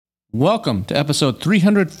Welcome to episode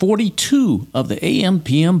 342 of the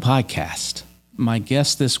AM/PM podcast. My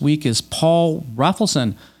guest this week is Paul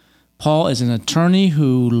Rafelson. Paul is an attorney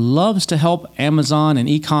who loves to help Amazon and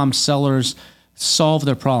e-com sellers solve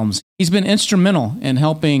their problems. He's been instrumental in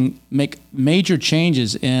helping make major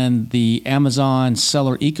changes in the Amazon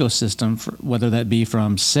seller ecosystem, whether that be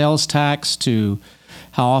from sales tax to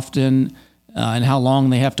how often and how long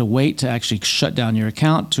they have to wait to actually shut down your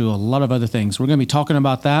account, to a lot of other things. We're going to be talking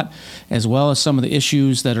about that, as well as some of the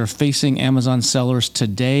issues that are facing Amazon sellers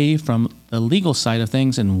today from the legal side of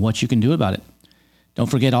things and what you can do about it. Don't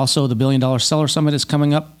forget also the $1 Billion Seller Summit is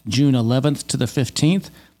coming up June 11th to the 15th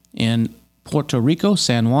in Puerto Rico,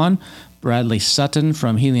 San Juan. Bradley Sutton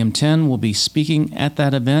from Helium 10 will be speaking at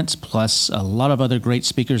that event, plus a lot of other great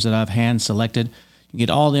speakers that I've hand-selected. You can get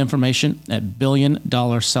all the information at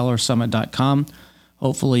 $1BillionSellerSummit.com.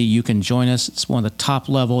 Hopefully you can join us. It's one of the top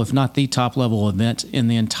level, if not the top level event in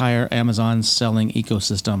the entire Amazon selling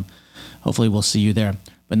ecosystem. Hopefully we'll see you there.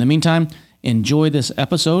 But in the meantime, enjoy this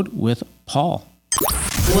episode with Paul.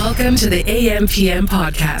 Welcome to the AM/PM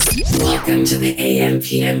podcast. Welcome to the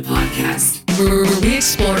AM/PM podcast, where we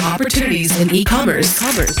explore opportunities in e-commerce.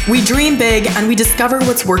 We dream big and we discover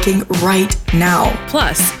what's working right now.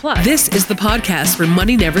 Plus, this is the podcast where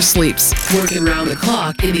money never sleeps, working around the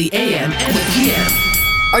clock in the AM and the PM.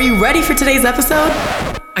 Are you ready for today's episode?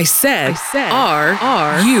 I said,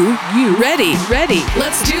 are you ready?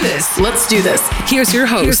 Let's do this. Here's your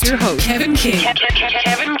host, Kevin King.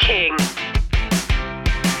 Kevin King.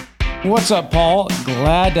 What's up, Paul?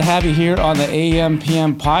 Glad to have you here on the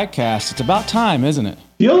AM/PM podcast. It's about time, isn't it?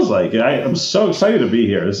 Feels like it. I'm so excited to be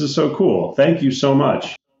here. This is so cool. Thank you so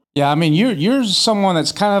much. Yeah, I mean, you're someone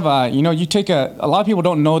that's kind of you take a lot of people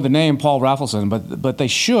don't know the name Paul Rafelson, but they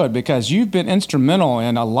should, because you've been instrumental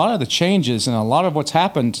in a lot of the changes and a lot of what's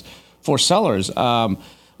happened for sellers. I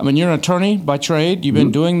mean, you're an attorney by trade. You've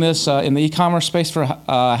been doing this in the e-commerce space for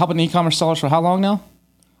helping e-commerce sellers for how long now?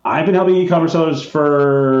 I've been helping e-commerce sellers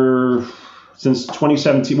since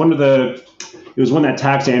 2017. It was when that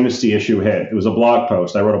tax amnesty issue hit. It was a blog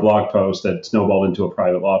post. I wrote a blog post that snowballed into a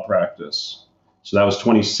private law practice. So that was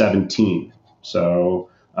 2017. So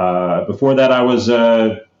before that, I was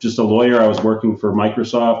just a lawyer. I was working for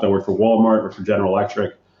Microsoft. I worked for Walmart. I worked for General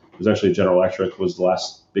Electric. It was actually General Electric was the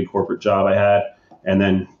last big corporate job I had. And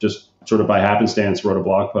then just sort of by happenstance, wrote a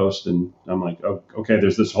blog post. And I'm like, oh, okay,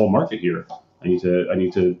 there's this whole market here. I need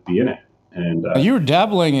to be in it. And you were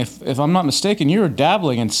dabbling, if I'm not mistaken, you were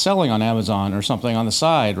dabbling and selling on Amazon or something on the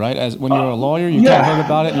side, right? As when you were a lawyer, you kind of heard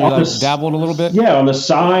about it and you dabbled a little bit. Yeah, on the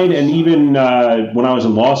side, and even when I was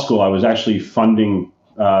in law school, I was actually funding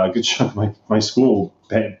a good chunk of my school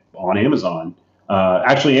on Amazon.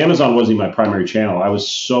 Actually, Amazon wasn't my primary channel. I was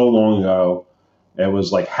so long ago. It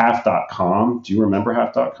was like half.com. Do you remember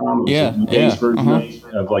half.com? It was the version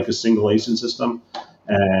of like a single ASIN system.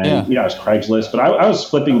 And, it was Craigslist, but I was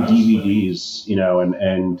flipping DVDs,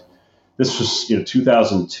 and this was,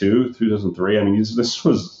 2002, 2003. I mean, this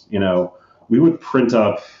was, we would print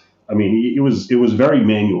up, I mean, it was very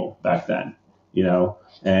manual back then,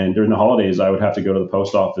 and during the holidays, I would have to go to the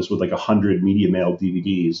post office with like 100 media mail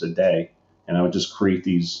DVDs a day. And I would just create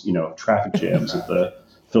these, traffic jams at the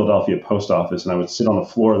Philadelphia post office. And I would sit on the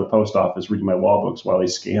floor of the post office reading my law books while they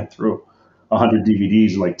scanned through 100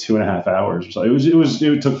 DVDs in like 2.5 hours or so.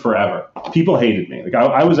 It took forever. People hated me. Like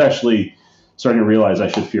I was actually starting to realize I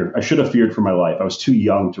should have feared for my life. I was too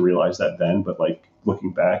young to realize that then, but like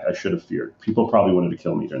looking back, I should have feared. People probably wanted to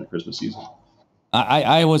kill me during the Christmas season.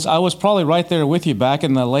 I was probably right there with you back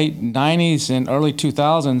in the late 90s and early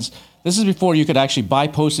 2000s. This is before you could actually buy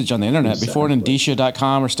postage on the internet, before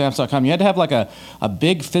Indicia.com or Stamps.com. You had to have like a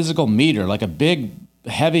big physical meter, like a big,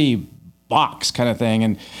 heavy box kind of thing,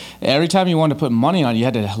 and every time you wanted to put money on it, you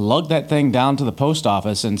had to lug that thing down to the post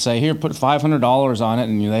office and say, here, put $500 on it,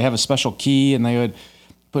 and they have a special key, and they would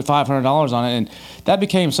put $500 on it, and that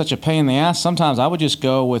became such a pain in the ass. Sometimes I would just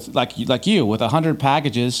go with, like you, with 100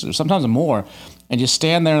 packages, or sometimes more, and just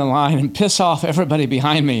stand there in line and piss off everybody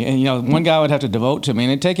behind me. And, one guy would have to devote to me,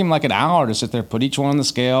 and it'd take him like an hour to sit there, put each one on the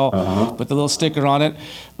scale, put the little sticker on it,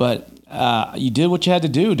 but you did what you had to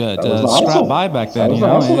do to scrap by back then. That was the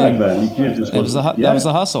hustle back then. You can't just that was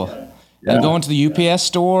the hustle. Yeah. And going to the UPS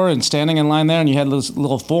store and standing in line there, and you had those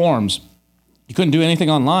little forms. You couldn't do anything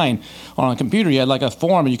online. On a computer, you had like a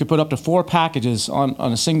form, and you could put up to 4 packages on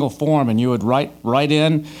a single form, and you would write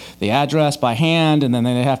in the address by hand, and then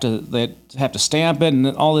they'd have to stamp it, and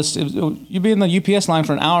all this. You'd be in the UPS line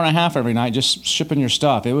for an hour and a half every night just shipping your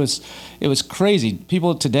stuff. It was crazy.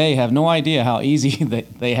 People today have no idea how easy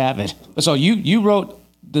they have it. So you wrote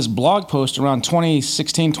this blog post around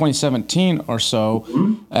 2016, 2017 or so.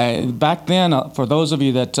 Back then, for those of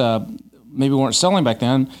you that maybe weren't selling back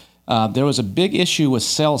then, there was a big issue with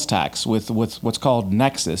sales tax with what's called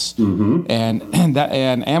Nexus, and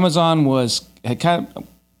Amazon had kind of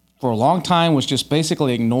for a long time was just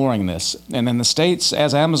basically ignoring this. And in the States,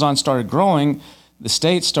 as Amazon started growing, the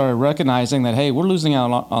states started recognizing that, hey, we're losing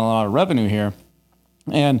out on a lot of revenue here.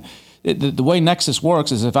 And the way Nexus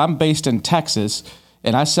works is if I'm based in Texas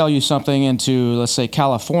and I sell you something into, let's say,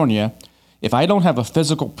 California, if I don't have a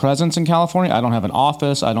physical presence in California, I don't have an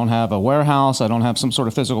office, I don't have a warehouse, I don't have some sort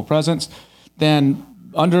of physical presence, then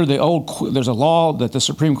under there's a law that the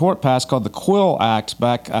Supreme Court passed called the Quill Act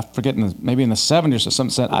back, I forget, maybe in the 70s or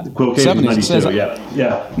something. The Quill case 70s, is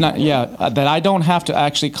 92, that I don't have to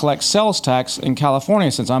actually collect sales tax in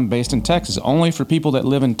California since I'm based in Texas. Only for people that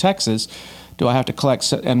live in Texas do I have to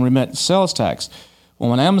collect and remit sales tax. Well,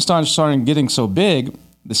 when Amazon started getting so big,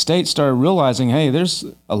 the state started realizing, hey, there's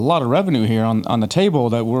a lot of revenue here on the table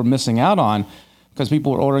that we're missing out on because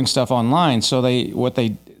people were ordering stuff online. So they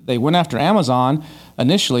went after Amazon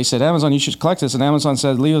initially, said, Amazon, you should collect this. And Amazon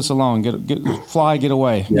said, leave us alone. Get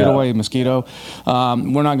away. Get away, mosquito.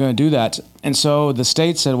 We're not going to do that. And so the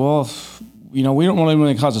state said, well, we don't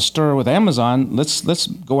really cause a stir with Amazon. Let's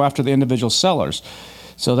go after the individual sellers.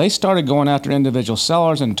 So they started going after individual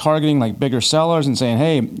sellers and targeting like bigger sellers and saying,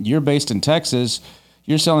 hey, you're based in Texas.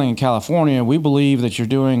 You're selling in California. We believe that you're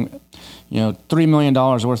doing, $3 million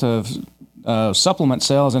worth of supplement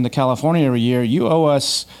sales into California every year. You owe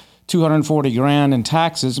us $240,000 in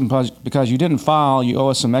taxes, and because you didn't file, you owe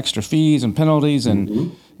us some extra fees and penalties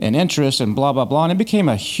and interest and blah, blah, blah. And it became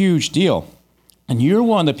a huge deal. And you're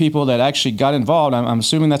one of the people that actually got involved. I'm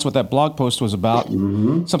assuming that's what that blog post was about,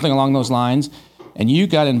 something along those lines. And you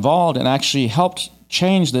got involved and actually helped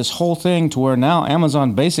change this whole thing to where now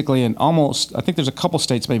Amazon basically in almost, I think there's a couple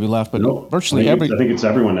states maybe left, but virtually I think it's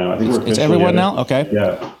everyone now. I think it's everyone now? Okay.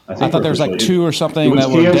 Yeah. I thought there was like two or something that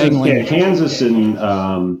were dangling. Yeah, Kansas and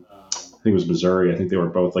I think it was Missouri. I think they were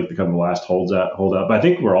both like kind of the last holdout. But I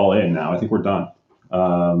think we're all in now. I think we're done.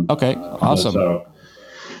 Okay, awesome.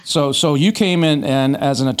 So you came in and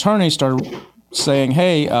as an attorney started saying,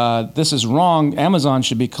 hey, this is wrong. Amazon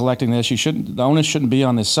should be collecting this. The onus shouldn't be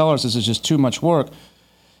on the sellers. This is just too much work.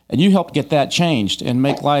 And you helped get that changed and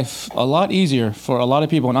make life a lot easier for a lot of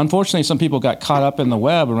people. And unfortunately, some people got caught up in the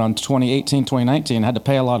web around 2018, 2019, and had to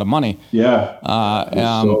pay a lot of money. Yeah.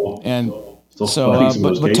 That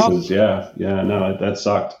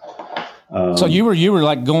sucked. So you were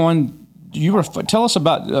like going. Tell us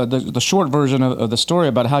about the short version of the story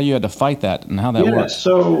about how you had to fight that and how that worked.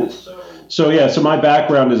 So my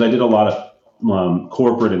background is I did a lot of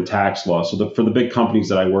corporate and tax law. So for the big companies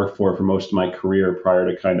that I worked for most of my career prior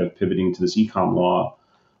to kind of pivoting to this e-com law,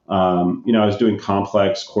 I was doing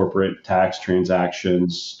complex corporate tax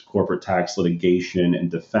transactions, corporate tax litigation, and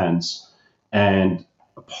defense. And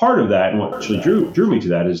a part of that, and what actually drew me to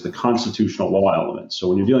that, is the constitutional law element. So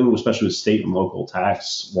when you're dealing especially with state and local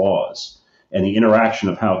tax laws and the interaction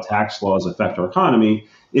of how tax laws affect our economy,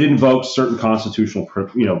 it invokes certain constitutional,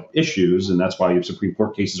 issues, and that's why you have Supreme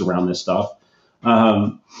Court cases around this stuff.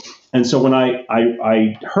 And so when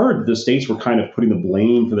I heard the states were kind of putting the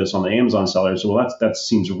blame for this on the Amazon sellers, well, that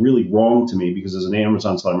seems really wrong to me because as an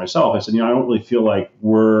Amazon seller myself, I said, I don't really feel like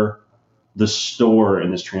we're the store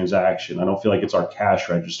in this transaction. I don't feel like it's our cash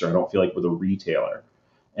register. I don't feel like we're the retailer.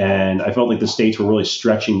 And I felt like the states were really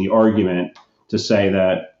stretching the argument to say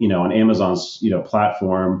that, on Amazon's,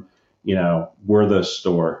 platform, we're the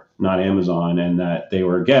store, not Amazon. And that they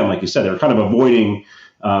were, again, like you said, they were kind of avoiding,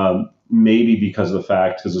 maybe because of the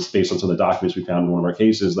fact, because it's based on some of the documents we found in one of our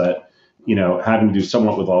cases that, having to do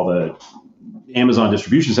somewhat with all the Amazon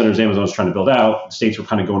distribution centers Amazon's trying to build out, the states were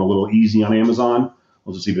kind of going a little easy on Amazon.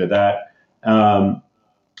 We'll just leave it at that.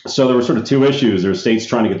 So there were sort of two issues. There were states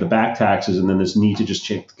trying to get the back taxes and then this need to just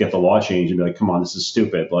get the law changed and be like, come on, this is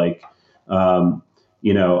stupid. Like,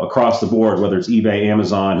 across the board, whether it's eBay,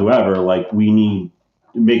 Amazon, whoever, like we need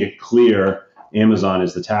to make it clear Amazon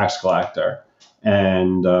is the tax collector.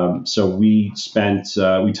 And so we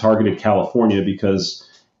targeted California because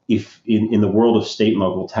if in the world of state and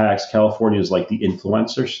local tax, California is like the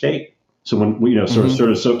influencer state. So when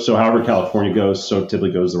so however California goes, so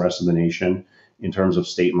typically goes the rest of the nation in terms of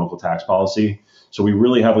state and local tax policy. So we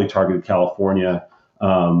really heavily targeted California.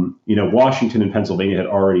 Washington and Pennsylvania had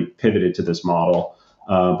already pivoted to this model,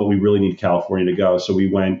 but we really need California to go. So we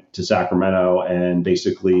went to Sacramento and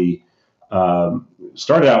basically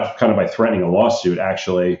started out kind of by threatening a lawsuit,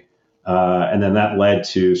 actually, and then that led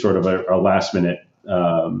to sort of a last minute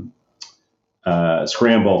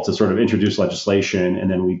scramble to sort of introduce legislation, and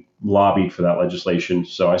then we lobbied for that legislation.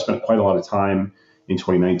 So I spent quite a lot of time in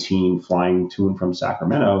 2019 flying to and from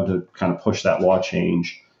Sacramento to kind of push that law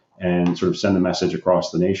change and sort of send the message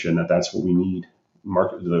across the nation that that's what we need,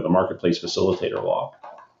 the marketplace facilitator law.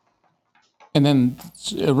 And then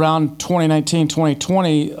around 2019,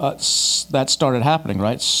 2020, that started happening,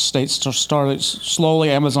 right? States started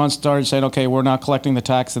slowly. Amazon started saying, "Okay, we're not collecting the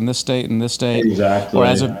tax in this state and this state." Exactly.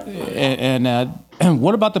 And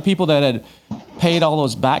what about the people that had paid all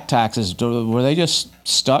those back taxes? Were they just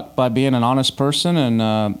stuck by being an honest person and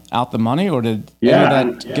out the money, or did any of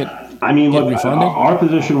that get refunded? Our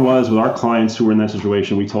position was with our clients who were in that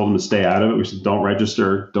situation, we told them to stay out of it. We said, "Don't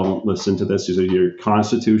register. Don't listen to this. You're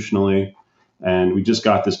constitutionally." And we just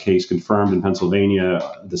got this case confirmed in Pennsylvania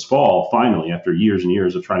this fall, finally, after years and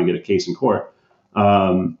years of trying to get a case in court.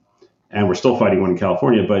 And we're still fighting one in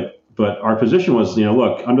California. But our position was,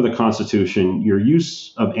 look, under the Constitution, your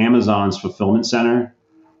use of Amazon's fulfillment center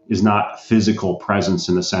is not physical presence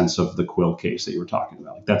in the sense of the Quill case that you were talking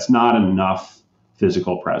about. Like, that's not enough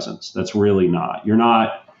physical presence. That's really not. You're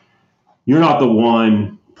not the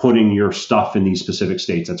one putting your stuff in these specific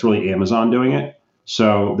states. That's really Amazon doing it.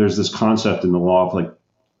 So there's this concept in the law of like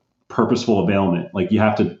purposeful availment. Like you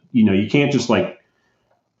have to, you can't just like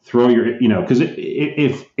throw your, because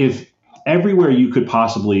if everywhere you could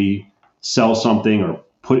possibly sell something or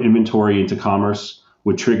put inventory into commerce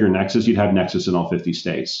would trigger Nexus, you'd have Nexus in all 50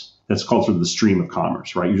 states. That's called sort of the stream of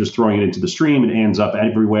commerce, right? You're just throwing it into the stream. It ends up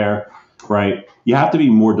everywhere, right? You have to be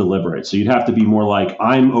more deliberate. So you'd have to be more like,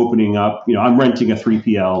 I'm opening up, I'm renting a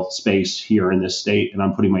 3PL space here in this state and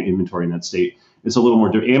I'm putting my inventory in that state. It's a little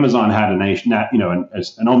more. Amazon had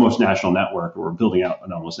an almost national network, or building out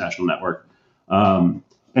an almost national network, and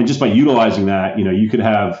just by utilizing that, you could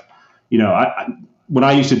have, when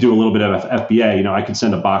I used to do a little bit of FBA, I could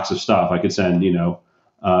send a box of stuff. I could send 20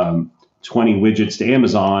 widgets to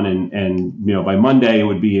Amazon, and by Monday it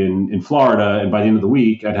would be in Florida, and by the end of the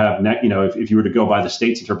week I'd have if you were to go by the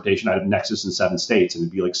state's interpretation, I'd have Nexus in 7 states, and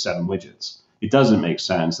it'd be like 7 widgets. It doesn't make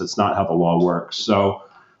sense. That's not how the law works. So.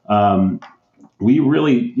 We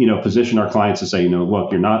really, position our clients to say,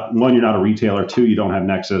 look, you're not a retailer. 2, you don't have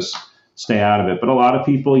Nexus. Stay out of it. But a lot of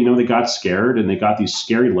people, they got scared and they got these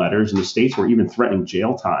scary letters, and the states were even threatening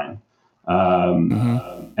jail time.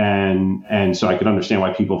 And so I could understand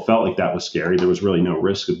why people felt like that was scary. There was really no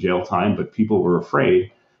risk of jail time, but people were afraid.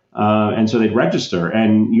 And so they'd register.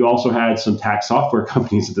 And you also had some tax software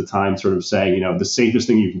companies at the time sort of say, the safest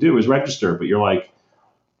thing you can do is register. But you're like,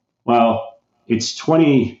 well, it's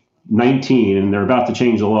 2019 and they're about to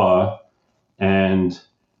change the law, and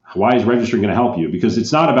why is registering going to help you? Because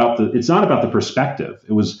it's not about the perspective.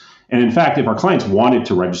 And in fact, if our clients wanted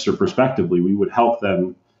to register prospectively, we would help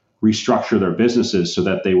them restructure their businesses so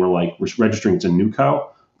that they were like registering to new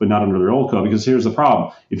co, but not under their old co. Because here's the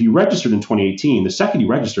problem: if you registered in 2018, the second you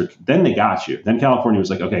registered, then they got you. Then California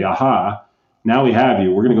was like, okay, aha, now we have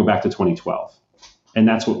you. We're going to go back to 2012, and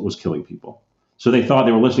that's what was killing people. So they thought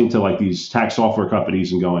they were listening to like these tax software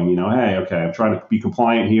companies and going, hey, okay, I'm trying to be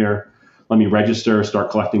compliant here. Let me register, start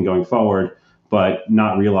collecting going forward, but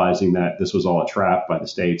not realizing that this was all a trap by the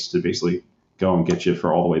states to basically go and get you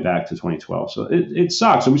for all the way back to 2012. So it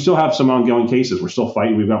sucks. And we still have some ongoing cases. We're still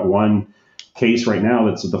fighting. We've got one case right now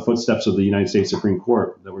that's at the footsteps of the United States Supreme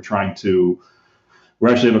Court that we're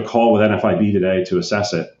actually have a call with NFIB today to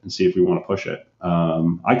assess it and see if we want to push it.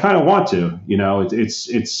 I kind of want to,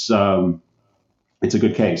 it's a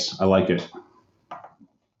good case. I like it.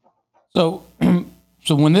 So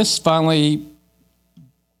when this finally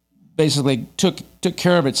basically took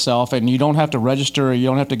care of itself, and you don't have to register, you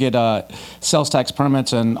don't have to get sales tax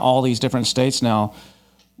permits in all these different states now,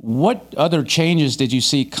 what other changes did you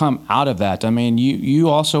see come out of that? I mean, you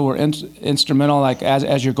also were instrumental, like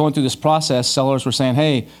as you're going through this process, sellers were saying,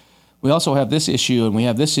 hey, we also have this issue, and we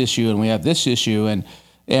have this issue, and we have this issue,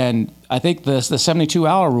 and I think the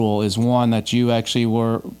 72-hour rule is one that you actually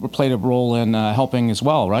played a role in helping as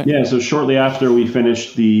well, right? Yeah. So shortly after we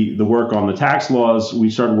finished the work on the tax laws, we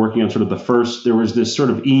started working on sort of there was this sort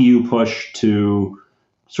of EU push to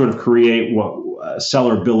sort of create what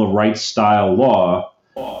seller Bill of Rights style law.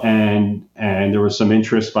 And there was some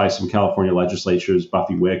interest by some California legislatures,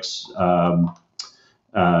 Buffy Wicks being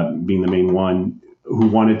the main one, who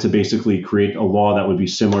wanted to basically create a law that would be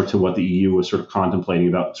similar to what the EU was sort of contemplating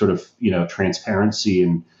about sort of, transparency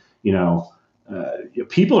and,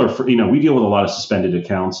 people are, we deal with a lot of suspended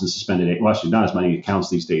accounts and well, actually not as many accounts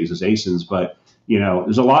these days as ASINs, but,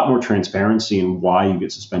 there's a lot more transparency in why you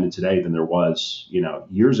get suspended today than there was,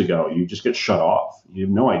 years ago. You just get shut off. You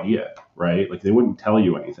have no idea, right? Like they wouldn't tell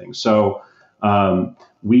you anything. So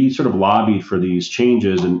we sort of lobbied for these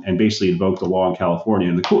changes and basically invoked the law in California.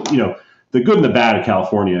 And the good and the bad of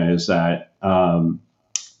California is that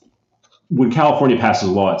when California passes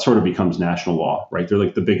a law, it sort of becomes national law, right? They're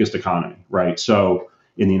like the biggest economy, right? So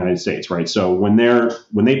in the United States, right? So when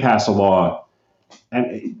they pass a law,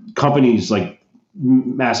 and companies like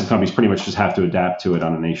massive companies pretty much just have to adapt to it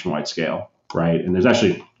on a nationwide scale, right? And there's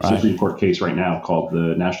actually a Supreme Court case right now called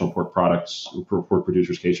the National Pork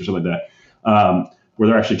Producers case or something like that, where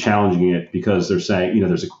they're actually challenging it because they're saying,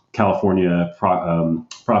 there's a California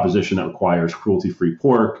proposition that requires cruelty-free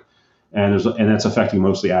pork, and that's affecting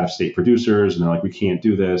mostly out-of-state producers, and they're like, we can't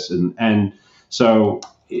do this, and so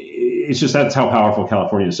it's just that's how powerful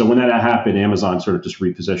California is. So when that happened, Amazon sort of just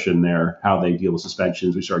repositioned how they deal with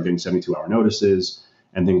suspensions. We started getting 72-hour notices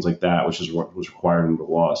and things like that, which is what was required under the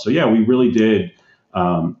law. So yeah, we really did.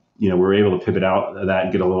 We were able to pivot out of that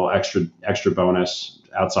and get a little extra bonus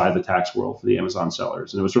outside the tax world for the Amazon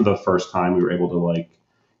sellers. And it was sort of the first time we were able to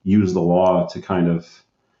use the law to kind of,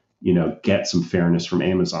 get some fairness from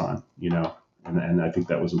Amazon, and I think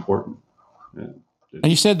that was important. And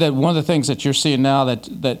you said that one of the things that you're seeing now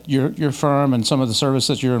that your firm and some of the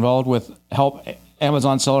services you're involved with help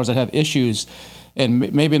Amazon sellers that have issues, and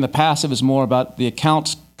maybe in the past it was more about the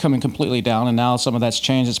accounts coming completely down, and now some of that's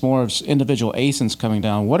changed. It's more of individual ASINs coming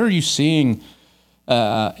down. What are you seeing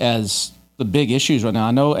as the big issues right now?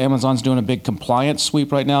 I know Amazon's doing a big compliance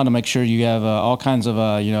sweep right now to make sure you have all kinds of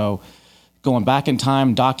going back in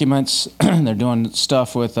time documents. They're doing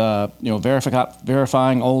stuff with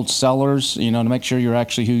verifying old sellers, to make sure you're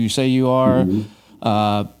actually who you say you are.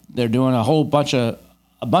 Mm-hmm. They're doing a whole bunch of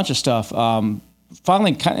stuff.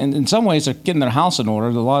 Finally, in some ways, they're getting their house in order.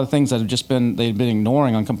 A lot of things that they've been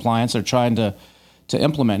ignoring on compliance, they're trying to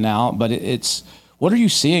implement now. But it's what are you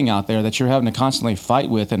seeing out there that you're having to constantly fight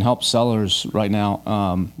with and help sellers right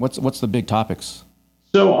now? What's the big topics?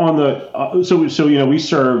 So on the we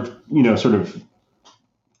served sort of,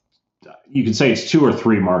 you could say it's 2 or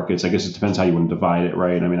 3 markets. I guess it depends how you want to divide it,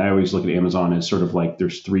 right? I mean, I always look at Amazon as sort of like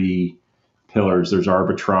there's 3 pillars. There's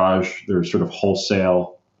arbitrage, there's sort of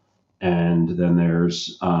wholesale, and then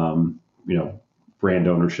there's brand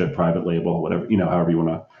ownership, private label, whatever, however you want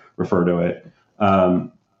to refer to it.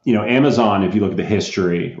 Amazon, if you look at the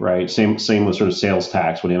history, right? Same with sort of sales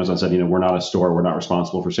tax. When Amazon said, we're not a store, we're not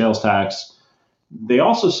responsible for sales tax. They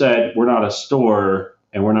also said we're not a store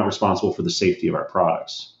and we're not responsible for the safety of our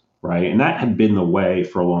products, right? And that had been the way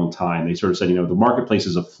for a long time. They sort of said, the marketplace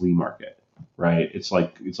is a flea market, right? It's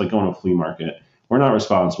like going to a flea market. We're not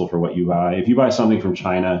responsible for what you buy. If you buy something from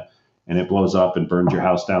China and it blows up and burns your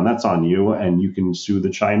house down, that's on you, and you can sue the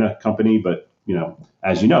China company. But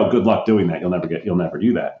as good luck doing that. You'll never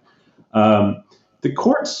do that. The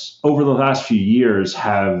courts over the last few years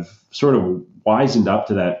have sort of wisened up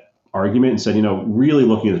to that argument and said, really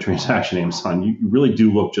looking at the transaction, Amazon, you really do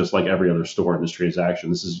look just like every other store in this transaction.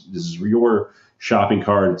 This is your shopping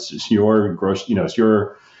cart. It's your it's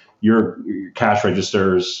your cash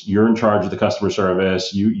registers. You're in charge of the customer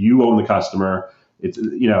service. You own the customer. It's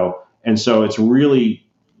and so it's really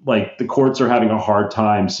like the courts are having a hard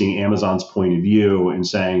time seeing Amazon's point of view and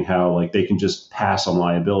saying how they can just pass on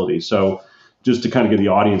liability. So just to kind of give the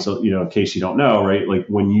audience, in case you don't know, right? Like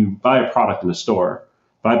when you buy a product in a store.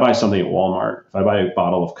 If I buy something at Walmart, if I buy a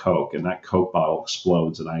bottle of Coke and that Coke bottle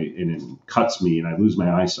explodes and it cuts me and I lose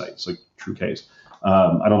my eyesight, it's like a true case.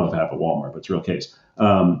 I don't know if it happened at Walmart, but it's a real case.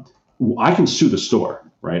 I can sue the store,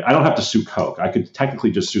 right? I don't have to sue Coke. I could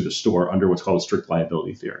technically just sue the store under what's called strict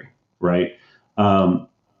liability theory, right? And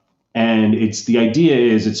the idea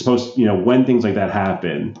is it's supposed, when things like that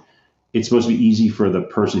happen, it's supposed to be easy for the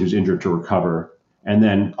person who's injured to recover. And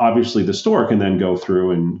then obviously the store can then go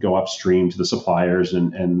through and go upstream to the suppliers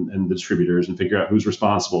and the distributors and figure out who's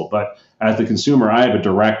responsible. But as the consumer, I have a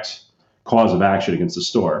direct cause of action against the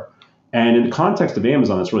store. And in the context of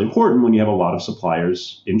Amazon, that's really important when you have a lot of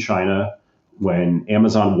suppliers in China. When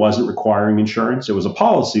Amazon wasn't requiring insurance, it was a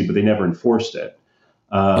policy, but they never enforced it.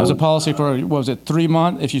 It was a policy for, what was it, 3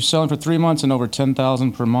 months? If you're selling for 3 months and over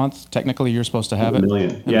 10,000 per month, technically you're supposed to have it. $1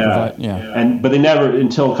 million. Yeah. But they never,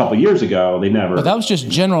 until a couple of years ago, they never. But that was just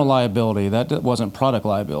general liability. That wasn't product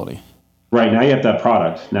liability. Right. Now you have to have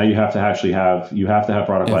product. Now you have to actually have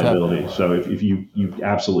product liability. So if you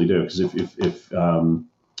absolutely do, because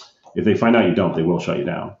if they find out you don't, they will shut you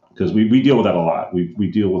down. Because we deal with that a lot.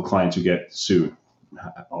 We deal with clients who get sued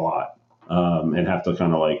a lot and have to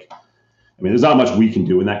kind of there's not much we can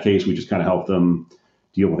do in that case. We just kind of help them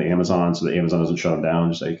deal with Amazon so that Amazon doesn't shut them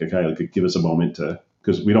down. Just okay, give us a moment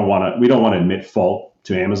because we don't want to admit fault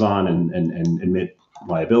to Amazon and admit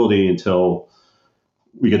liability until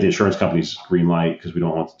we get the insurance company's green light because we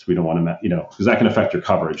don't want to, because that can affect your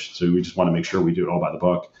coverage. So we just want to make sure we do it all by the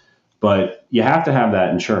book. But you have to have that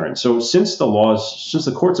insurance. So since the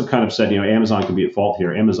courts have kind of said, Amazon could be at fault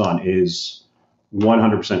here, Amazon is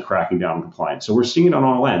 100% cracking down on compliance. So we're seeing it on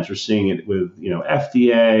all ends. We're seeing it with,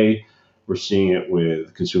 FDA. We're seeing it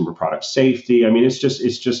with consumer product safety. I mean,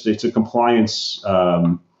 it's a compliance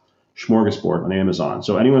smorgasbord on Amazon.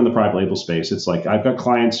 So anyone in the private label space, it's like I've got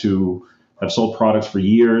clients who have sold products for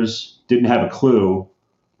years, didn't have a clue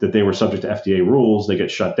that they were subject to FDA rules. They get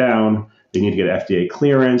shut down. They need to get FDA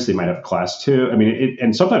clearance. They might have a class 2. I mean,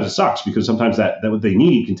 and sometimes it sucks because sometimes that what they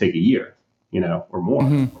need can take a year, or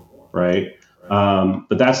more, right?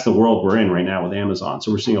 But that's the world we're in right now with Amazon.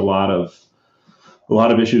 So we're seeing a lot of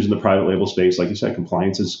issues in the private label space. Like you said,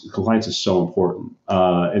 compliance is so important.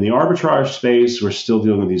 In the arbitrage space, we're still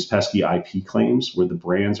dealing with these pesky IP claims where the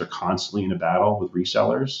brands are constantly in a battle with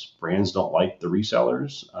resellers. Brands don't like the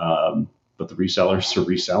resellers, but the resellers are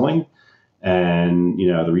reselling. And,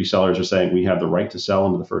 the resellers are saying we have the right to sell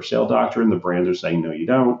under the first sale doctrine. The brands are saying, no, you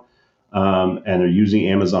don't. And they're using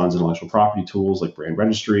Amazon's intellectual property tools like brand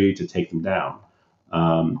registry to take them down.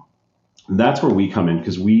 And that's where we come in,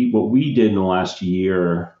 because what we did in the last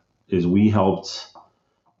year is we helped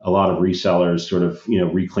a lot of resellers sort of,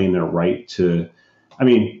 reclaim their right to,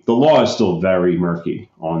 the law is still very murky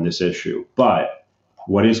on this issue, but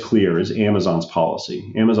what is clear is Amazon's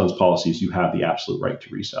policy. Amazon's policy is you have the absolute right to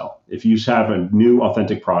resell. If you have a new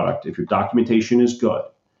authentic product, if your documentation is good,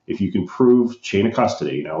 if you can prove chain of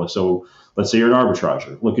custody, so let's say you're an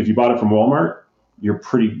arbitrager. Look, if you bought it from Walmart,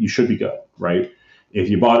 you should be good, right? If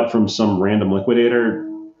you bought it from some random liquidator,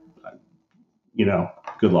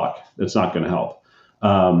 good luck. That's not going to help.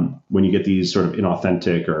 When you get these sort of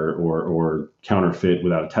inauthentic or counterfeit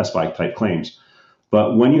without a test buy type claims.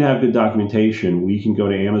 But when you have good documentation, we can go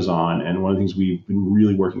to Amazon. And one of the things we've been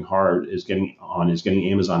really working hard is getting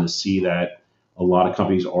Amazon to see that a lot of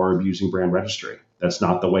companies are abusing brand registry. That's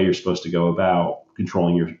not the way you're supposed to go about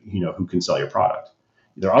controlling who can sell your product.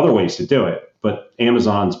 There are other ways to do it, but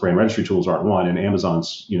Amazon's brand registry tools aren't one, and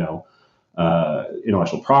Amazon's,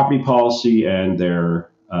 intellectual property policy and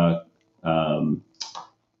their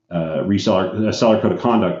seller code of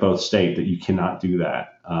conduct both state that you cannot do that.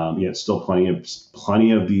 Yet still plenty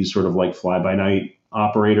of these sort of like fly-by-night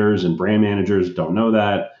operators and brand managers don't know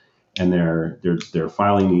that, and they're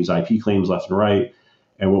filing these IP claims left and right.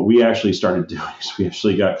 And what we actually started doing is we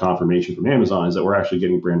actually got confirmation from Amazon is that we're actually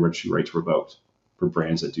getting brand registry rights revoked for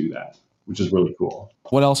brands that do that, which is really cool.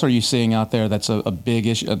 What else are you seeing out there that's a big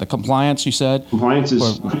issue? The compliance, you said? Compliance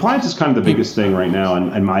is kind of the biggest thing right now.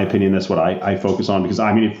 And in my opinion, that's what I focus on because,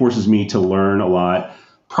 it forces me to learn a lot.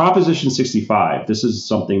 Proposition 65, this is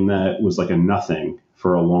something that was like a nothing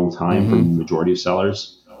for a long time for the majority of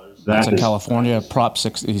sellers. That's in California, Prop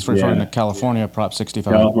 60. He's referring to California, Prop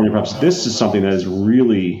 65. California Prop. This is something that is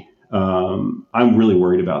really, I'm really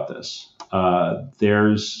worried about this. For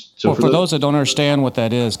those that don't understand what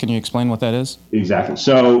that is, can you explain what that is? Exactly.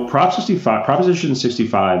 So Proposition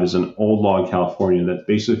 65 is an old law in California that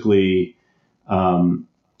basically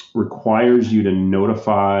requires you to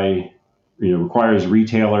notify, requires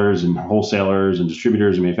retailers and wholesalers and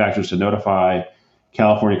distributors and manufacturers to notify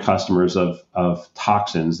California customers of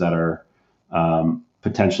toxins that are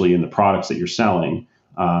potentially in the products that you're selling.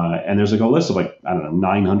 And there's like a list of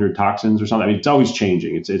 900 toxins or something. It's always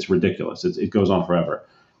changing. It's ridiculous. It goes on forever.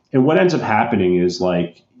 And what ends up happening is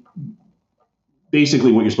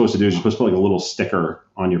basically what you're supposed to do is you're supposed to put a little sticker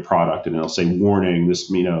on your product and it'll say, warning,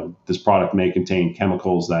 this product may contain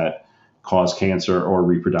chemicals that cause cancer or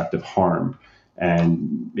reproductive harm.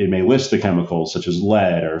 And it may list the chemicals such as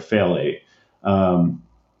lead or phthalate.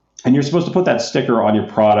 And you're supposed to put that sticker on your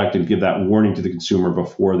product and give that warning to the consumer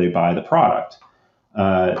before they buy the product.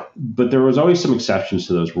 But there was always some exceptions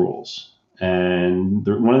to those rules. And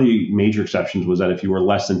one of the major exceptions was that if you were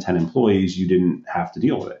less than 10 employees, you didn't have to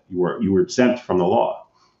deal with it. You were exempt from the law.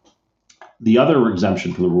 The other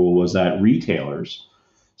exemption from the rule was that retailers,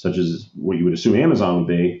 such as what you would assume Amazon would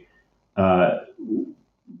be,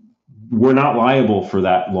 were not liable for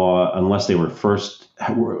that law unless they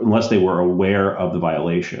were aware of the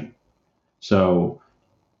violation. So,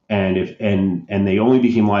 and they only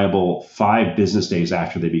became liable 5 business days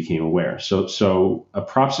after they became aware. So a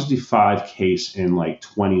Prop 65 case in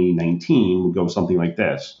 2019 would go something like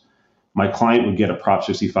this. My client would get a Prop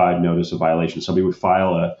 65 notice of violation. Somebody would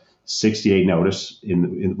file a 60-day notice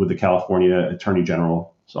with the California Attorney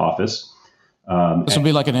General's office. This would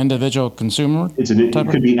be like an individual consumer? It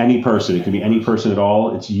could be any person. It could be any person at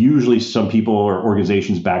all. It's usually some people or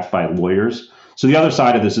organizations backed by lawyers. So the other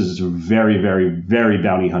side of this is it's very, very, very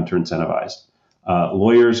bounty hunter incentivized.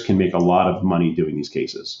 Lawyers can make a lot of money doing these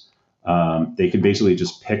cases. They can basically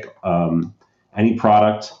just pick any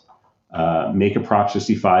product, make a Prop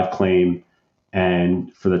 65 claim,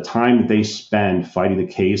 and for the time that they spend fighting the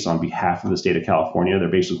case on behalf of the state of California, they're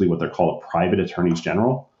basically what they're called private attorneys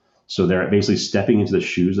general. So they're basically stepping into the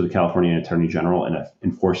shoes of the California Attorney General and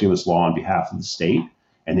enforcing this law on behalf of the state,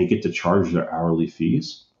 and they get to charge their hourly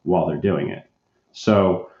fees while they're doing it.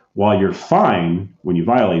 So while your fine, when you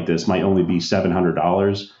violate this, might only be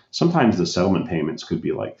 $700, sometimes the settlement payments could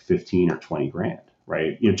be like 15 or 20 grand,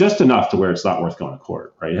 right? Just enough to where it's not worth going to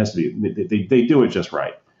court, right? It has to be, they do it just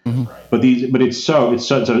right. Mm-hmm. But it's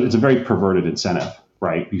a very perverted incentive,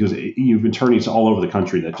 right? Because you have attorneys all over the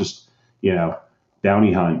country that just,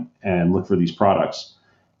 bounty hunt and look for these products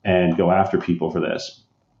and go after people for this.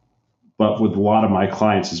 But with a lot of my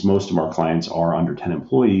clients, as most of our clients are under 10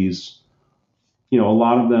 employees, a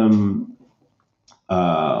lot of them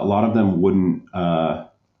wouldn't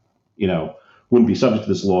be subject to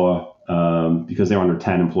this law because they're under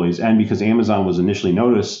 10 employees, and because Amazon was initially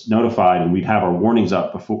notified, and we'd have our warnings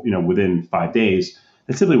up before, within 5 days.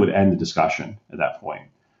 That simply would end the discussion at that point.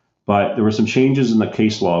 But there were some changes in the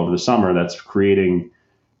case law over the summer that's creating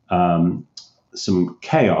some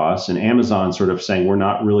chaos, and Amazon sort of saying we're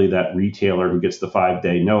not really that retailer who gets the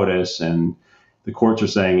 5-day notice, and the courts are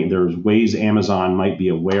saying there's ways Amazon might be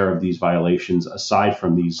aware of these violations aside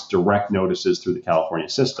from these direct notices through the California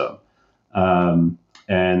system.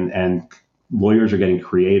 And lawyers are getting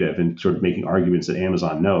creative and sort of making arguments that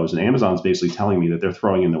Amazon knows, and Amazon's basically telling me that they're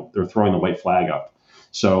throwing the white flag up.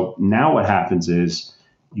 So now what happens is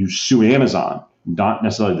you sue Amazon, not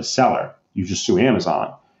necessarily the seller. You just sue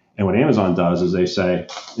Amazon. And what Amazon does is they say,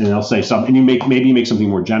 and they'll say something, and maybe you make something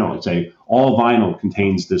more general. You'd say, all vinyl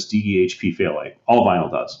contains this DEHP phthalate. All vinyl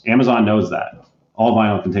does. Amazon knows that. All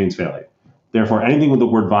vinyl contains phthalate. Therefore, anything with the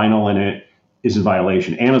word vinyl in it is in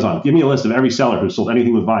violation. Amazon, give me a list of every seller who sold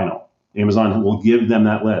anything with vinyl. Amazon will give them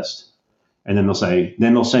that list. And then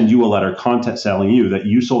they'll send you a letter telling you that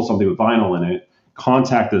you sold something with vinyl in it.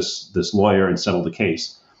 Contact this lawyer and settle the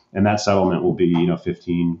case. And that settlement will be,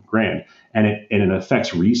 15 grand. And it affects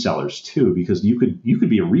resellers too, because you could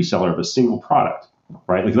be a reseller of a single product,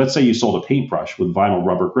 right? Like, let's say you sold a paintbrush with vinyl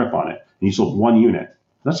rubber grip on it, and you sold one unit.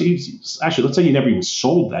 Let's say you never even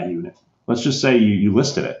sold that unit. Let's just say you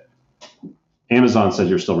listed it. Amazon says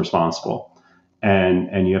you're still responsible,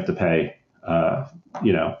 and you have to pay,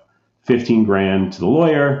 15 grand to the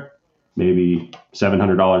lawyer, maybe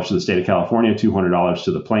 $700 to the state of California, $200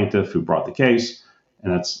 to the plaintiff who brought the case.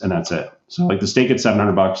 And that's it. So like the state gets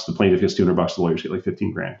 $700, the plaintiff gets $200, the lawyers get like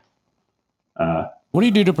 15 grand. What do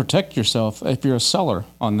you do to protect yourself if you're a seller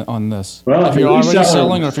on this? Well, if you're already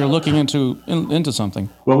selling, or if you're looking into something?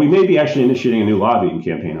 Well, we may be actually initiating a new lobbying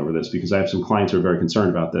campaign over this, because I have some clients who are very concerned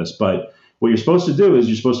about this. But what you're supposed to do is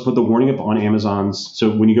you're supposed to put the warning up on Amazon's. So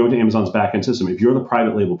when you go into Amazon's backend system, if you're the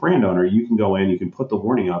private label brand owner, you can go in, you can put the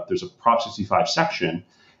warning up. There's a Prop 65 section,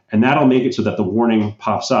 and that'll make it so that the warning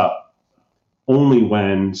pops up only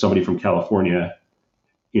when somebody from California,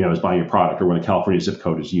 is buying your product, or when a California zip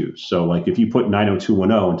code is used. So like if you put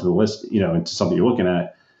 90210 into the list, into something you're looking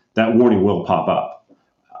at, that warning will pop up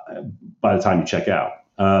by the time you check out.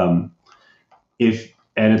 And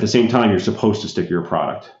at the same time, you're supposed to stick your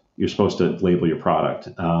product. You're supposed to label your product.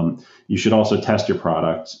 You should also test your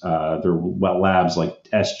product. There are labs like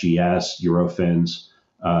SGS, Eurofins.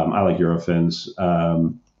 I like Eurofins.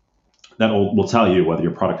 That will tell you whether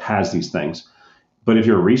your product has these things. But if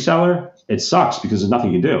you're a reseller, it sucks because there's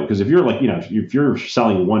nothing you can do. Because if you're if you're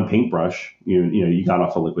selling one paintbrush, you got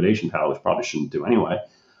off a liquidation paddle, which probably shouldn't do anyway.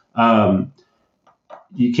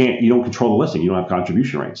 You don't control the listing. You don't have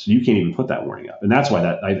contribution rates. So you can't even put that warning up. And that's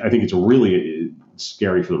why I think it's really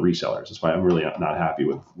scary for the resellers. That's why I'm really not happy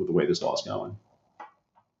with the way this law is going.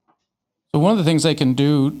 So one of the things they can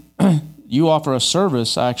do, you offer a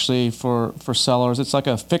service actually for sellers. It's like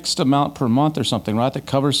a fixed amount per month or something, right? That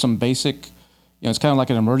covers some basic, it's kind of like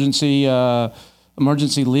an emergency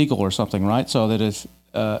legal or something, right? So that if,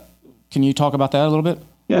 can you talk about that a little bit?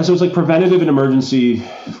 Yeah, so it's like preventative and emergency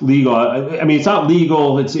legal. I mean, it's not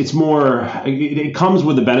legal. It's more, it comes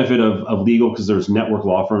with the benefit of legal, because there's network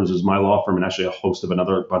law firms. There's my law firm and actually a host of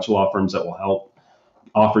another bunch of law firms that will help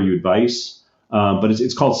offer you advice. But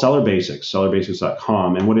it's called Seller Basics,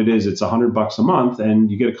 sellerbasics.com. And what it is, it's $100 a month, and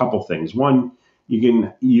you get a couple things. One, you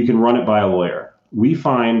can run it by a lawyer. We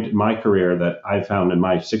find in my career that I've found in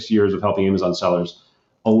my 6 years of helping Amazon sellers,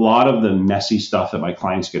 a lot of the messy stuff that my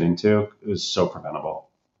clients get into is so preventable.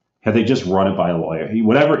 Had they just run it by a lawyer,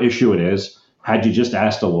 whatever issue it is, had you just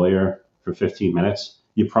asked a lawyer for 15 minutes,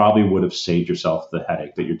 you probably would have saved yourself the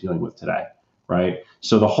headache that you're dealing with today, right?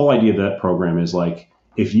 So the whole idea of that program is like,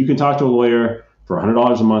 if you can talk to a lawyer for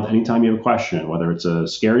 $100 a month anytime you have a question, whether it's a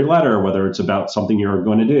scary letter, whether it's about something you're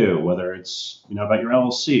going to do, whether it's about your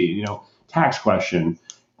LLC, tax question,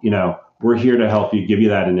 we're here to help you, give you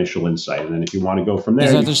that initial insight, and then if you want to go from there,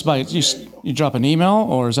 is that just by you drop an email,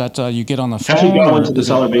 or is that you get on the phone? Actually, go into the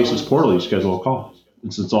Seller Basis portal. You schedule a call.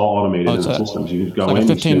 It's all automated in the systems. You go like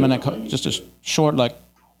in. A 15-minute, just a short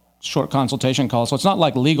consultation call. So it's not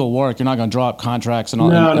like legal work. You're not going to draw up contracts and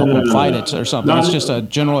fight it or something. It's just a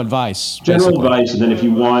general advice. Advice, and then if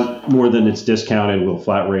you want more than it's discounted, we'll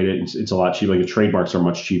flat rate it. It's a lot cheaper. Like the trademarks are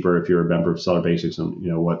much cheaper if you're a member of Seller Basics, and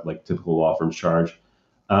what like typical law firms charge.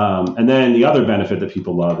 And then the other benefit that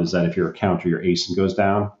people love is that if your account or your ASIN goes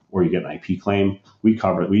down or you get an IP claim, we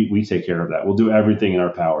cover it. We take care of that. We'll do everything in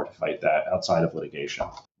our power to fight that outside of litigation.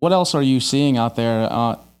 What else are you seeing out there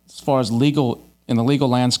as far as in the legal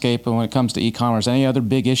landscape and when it comes to e-commerce? Any other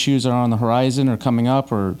big issues that are on the horizon or coming up,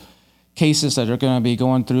 or cases that are going to be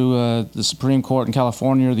going through the Supreme Court in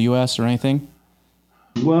California or the U.S. or anything?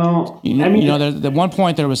 Well, at one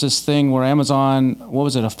point there was this thing where Amazon,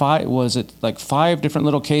 was it like 5 different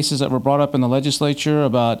little cases that were brought up in the legislature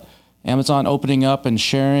about Amazon opening up and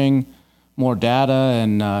sharing more data,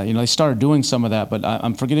 and they started doing some of that, but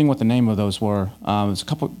I'm forgetting what the name of those were. It was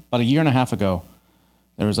about a year and a half ago.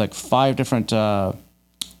 There was like 5 different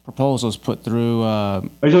proposals put through. Are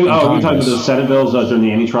you talking about those Senate bills during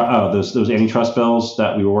the antitrust? Those antitrust bills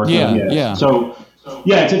that we were working on. Yeah. So.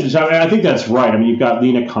 Yeah, it's interesting. I think that's right. I mean, you've got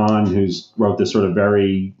Lena Khan, who's wrote this sort of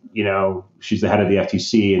very, she's the head of the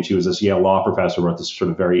FTC, and she was this Yale law professor, wrote this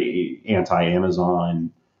sort of very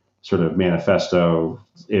anti-Amazon sort of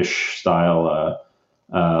manifesto-ish style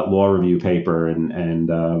law review paper.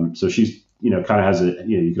 And so she's, kind of has it,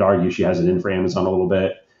 you could argue she has it in for Amazon a little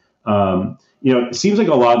bit. It seems like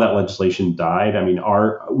a lot of that legislation died. I mean,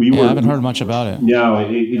 I haven't heard much about it. No,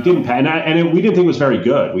 it didn't. We didn't think it was very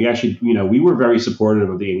good. We actually, we were very supportive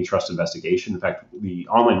of the antitrust investigation. In fact, the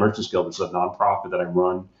Online Merchants Guild, which is a nonprofit that I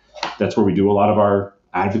run, that's where we do a lot of our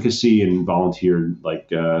advocacy and volunteer,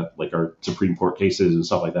 like our Supreme Court cases and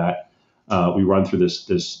stuff like that. We run through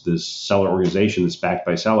this seller organization that's backed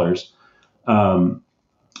by sellers.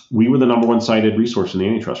 We were the number 1 cited resource in the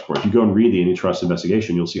antitrust court. If you go and read the antitrust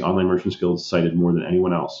investigation, you'll see Online Merchants Guild cited more than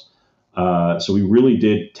anyone else. So we really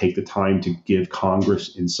did take the time to give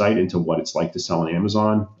Congress insight into what it's like to sell on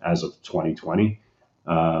Amazon as of 2020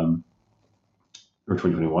 or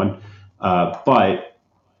 2021. But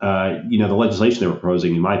the legislation they were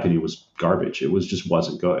proposing, in my opinion, was garbage. It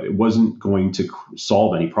wasn't good. It wasn't going to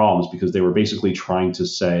solve any problems because they were basically trying to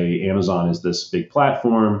say Amazon is this big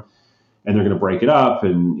platform, and they're going to break it up,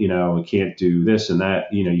 and it can't do this and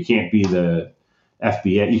that. You can't be the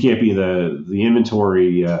FBA, you can't be the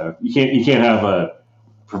inventory. You can't have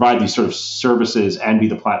provide these sort of services and be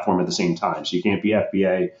the platform at the same time. So you can't be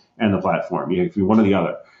FBA and the platform. You have to be one or the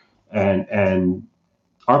other. And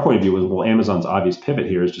our point of view was, well, Amazon's obvious pivot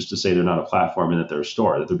here is just to say they're not a platform and that they're a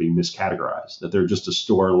store, that they're being miscategorized, that they're just a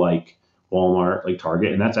store like Walmart, like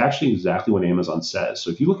Target, and that's actually exactly what Amazon says. So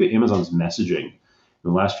if you look at Amazon's messaging in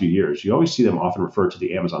the last few years, you always see them often refer to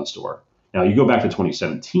the Amazon store. Now, you go back to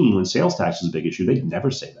 2017 when sales tax was a big issue, they'd never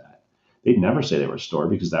say that. They'd never say they were a store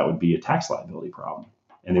because that would be a tax liability problem.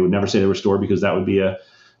 And they would never say they were a store because that would be a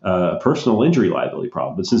personal injury liability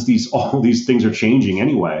problem. But since all these things are changing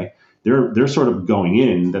anyway, they're sort of going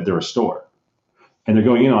in that they're a store. And they're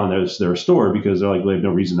going in on they're a store because they're like, they have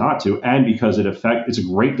no reason not to, and because it's a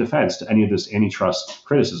great defense to any of this antitrust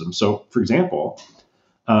criticism. So, for example,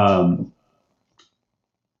 a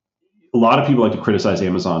lot of people like to criticize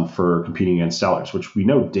Amazon for competing against sellers, which we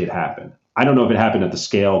know did happen. I don't know if it happened at the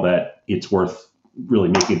scale that it's worth really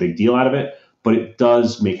making a big deal out of it, but it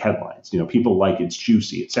does make headlines. People like it's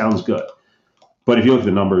juicy. It sounds good. But if you look at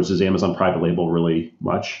the numbers, is Amazon private label really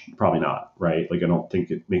much? Probably not, right? Like, I don't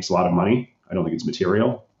think it makes a lot of money. I don't think it's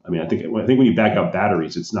material. I mean, I think when you back out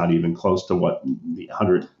batteries, it's not even close to what the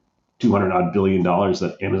 $200 odd billion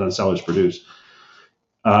that Amazon sellers produce.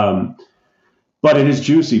 But it is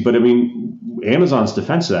juicy. But I mean, Amazon's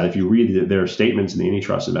defense of that, if you read their statements in the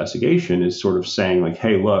antitrust investigation, is sort of saying like,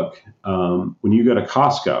 hey, look, when you go to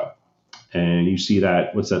Costco and you see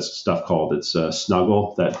that, what's that stuff called? It's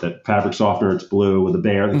Snuggle, that fabric softener. It's blue with a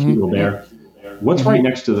bear, the cute little bear. What's right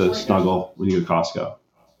next to the Snuggle when you go to Costco?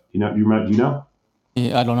 Do you know?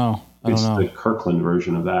 Yeah, I don't know. It's the Kirkland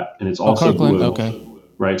version of that, and it's also blue. Okay.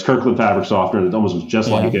 Right, it's Kirkland fabric softener that almost looks just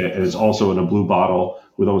like it, and it's also in a blue bottle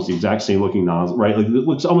with almost the exact same looking nozzle, right? Like, it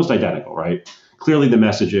looks almost identical, right? Clearly the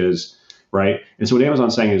message is, right? And so what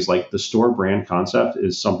Amazon's saying is like the store brand concept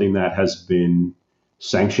is something that has been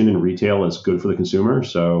sanction in retail is good for the consumer.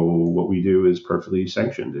 So what we do is perfectly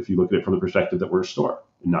sanctioned if you look at it from the perspective that we're a store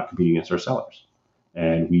and not competing against our sellers.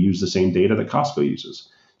 And we use the same data that Costco uses.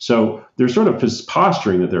 So they're sort of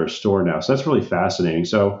posturing that they're a store now. So that's really fascinating.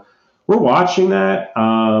 So we're watching that.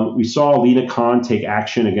 We saw Lena Khan take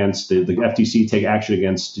action against the FTC take action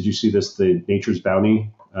against, did you see this, the Nature's Bounty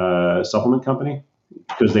supplement company?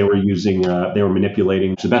 Because they were they were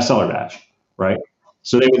manipulating the bestseller badge, right?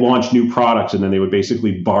 So they would launch new products and then they would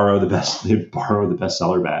basically borrow the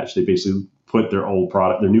bestseller badge. They basically put their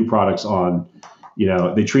new products on,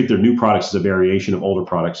 they treat their new products as a variation of older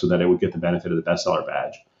products so that it would get the benefit of the bestseller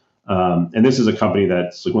badge. And this is a company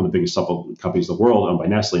that's like one of the biggest supplement companies in the world, owned by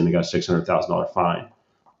Nestle, and they got a $600,000 fine.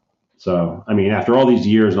 So, I mean, after all these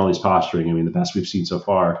years and all these posturing, I mean, the best we've seen so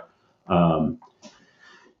far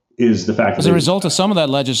is the fact that as a result of some of that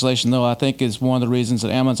legislation, though, I think is one of the reasons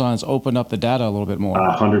that Amazon has opened up the data a little bit more.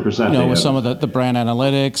 100%. With some of the brand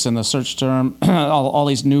analytics and the search term, all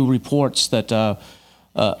these new reports that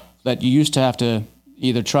that you used to have to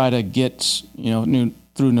either try to get,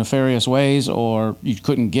 through nefarious ways, or you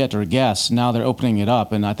couldn't get or guess. Now they're opening it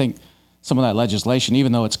up, and I think some of that legislation,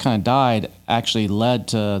 even though it's kind of died, actually led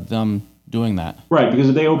to them doing that. Right, because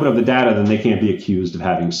if they open up the data, then they can't be accused of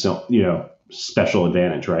having special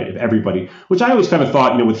advantage, right? If everybody, which I always kind of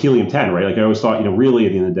thought, with Helium-10, right? Like I always thought, really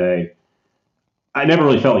at the end of the day, I never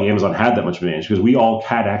really felt like Amazon had that much advantage because we all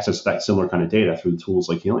had access to that similar kind of data through tools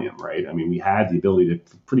like Helium, right? I mean, we had the ability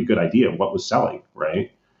to pretty good idea of what was selling,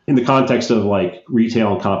 right? In the context of like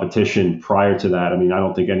retail and competition prior to that, I mean, I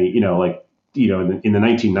don't think any, in the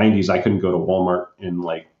 1990s, I couldn't go to Walmart and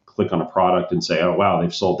like click on a product and say, oh, wow,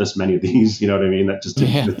 they've sold this many of these, you know what I mean? That just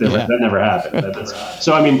that never happened.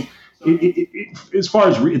 So, I mean, as far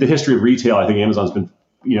as the history of retail, I think Amazon's been,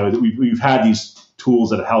 we've had these tools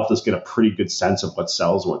that have helped us get a pretty good sense of what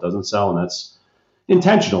sells and what doesn't sell. And that's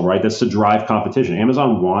intentional, right? That's to drive competition.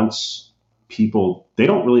 Amazon wants people, they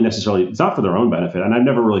don't really necessarily, it's not for their own benefit. And I've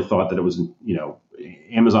never really thought that it was,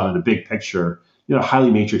 Amazon in a big picture, a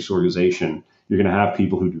highly matrix organization, you're going to have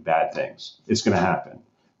people who do bad things. It's going to happen,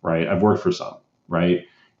 right? I've worked for some, right?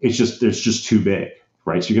 It's just too big.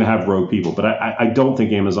 Right. So you're going to have rogue people. But I don't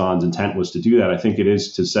think Amazon's intent was to do that. I think it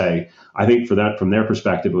is to say, I think from their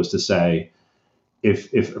perspective, it was to say,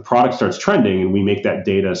 if a product starts trending and we make that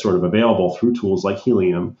data sort of available through tools like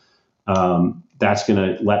Helium, that's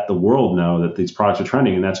going to let the world know that these products are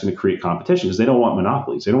trending, and that's going to create competition because they don't want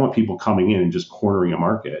monopolies. They don't want people coming in and just cornering a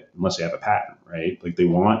market unless they have a patent, right? Like they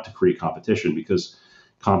want to create competition because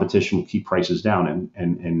competition will keep prices down.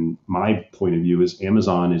 And my point of view is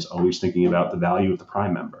Amazon is always thinking about the value of the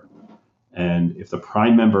Prime member. And if the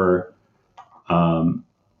Prime member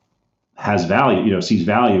has value, sees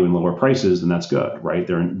value in lower prices, then that's good, right?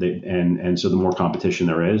 And so the more competition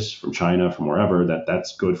there is from China, from wherever,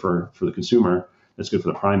 that's good for the consumer. That's good for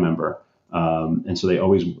the Prime member. And so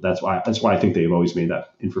that's why I think they've always made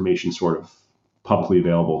that information sort of publicly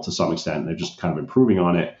available to some extent. They're just kind of improving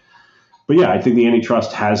on it. But yeah, I think the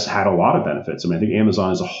antitrust has had a lot of benefits. I mean, I think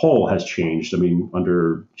Amazon as a whole has changed. I mean,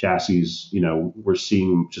 under Jassie's, we're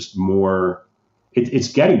seeing just more,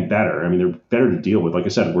 it's getting better. I mean, they're better to deal with. Like I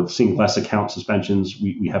said, we're seeing less account suspensions.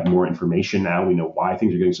 We have more information now. We know why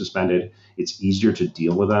things are getting suspended. It's easier to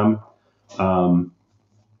deal with them.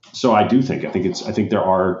 So I think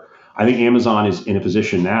Amazon is in a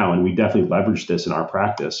position now, and we definitely leverage this in our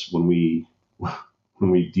practice when we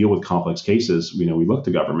deal with complex cases. We look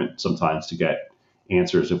to government sometimes to get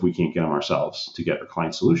answers if we can't get them ourselves to get our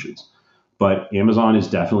client solutions. But Amazon is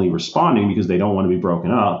definitely responding because they don't want to be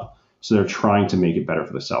broken up. So they're trying to make it better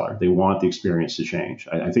for the seller. They want the experience to change.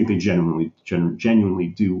 I think they genuinely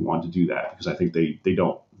do want to do that because I think they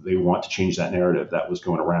want to change that narrative that was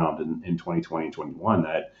going around in 2020 and 21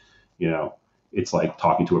 that, it's like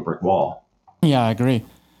talking to a brick wall. Yeah, I agree.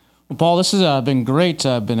 Well, Paul, this has been great.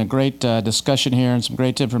 Been a great discussion here and some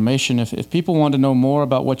great information. If people want to know more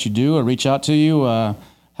about what you do or reach out to you,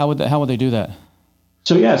 how would they do that?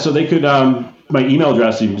 So they could. My email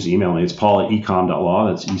address, you can just email me. It's paul@ecom.law.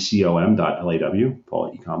 That's ecom.law.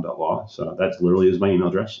 Paul@ecom.law. So that literally is my email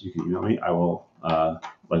address. You can email me. I will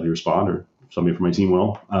likely respond, or somebody from my team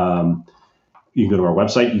will. You can go to our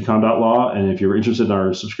website, ecom.law, and if you're interested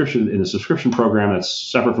in the subscription program that's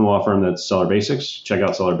separate from the law firm, that's Seller Basics. Check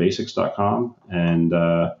out sellerbasics.com. And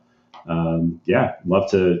love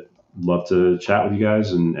to chat with you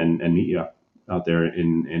guys and meet you out there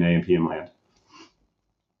in AMPM land.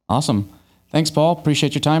 Awesome. Thanks, Paul.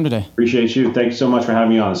 Appreciate your time today. Appreciate you. Thanks so much for having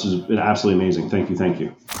me on. This has been absolutely amazing. Thank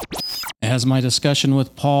you. As my discussion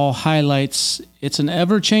with Paul highlights, it's an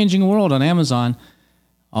ever-changing world on Amazon.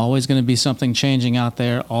 Always going to be something changing out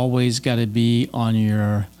there. Always got to be on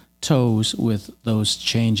your toes with those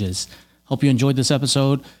changes. Hope you enjoyed this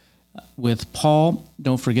episode with Paul.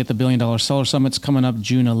 Don't forget the $1 Billion Seller Summit's coming up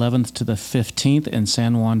June 11th to the 15th in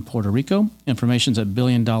San Juan, Puerto Rico. Information's at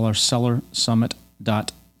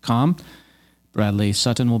 $1BillionSellerSummit.com. Bradley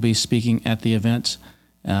Sutton will be speaking at the event,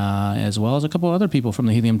 as well as a couple other people from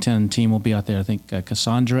the Helium 10 team will be out there. I think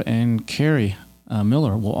Cassandra and Carrie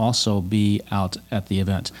Miller will also be out at the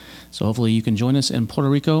event. So hopefully you can join us in Puerto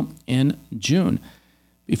Rico in June.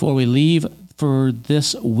 Before we leave for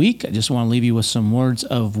this week, I just want to leave you with some words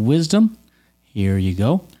of wisdom. Here you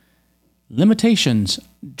go. Limitations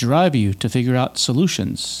drive you to figure out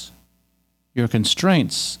solutions. Your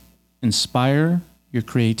constraints inspire your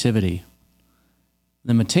creativity.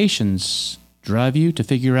 Limitations drive you to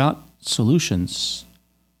figure out solutions.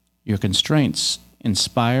 Your constraints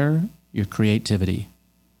inspire your creativity.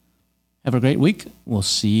 Have a great week. We'll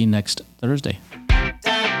see you next Thursday.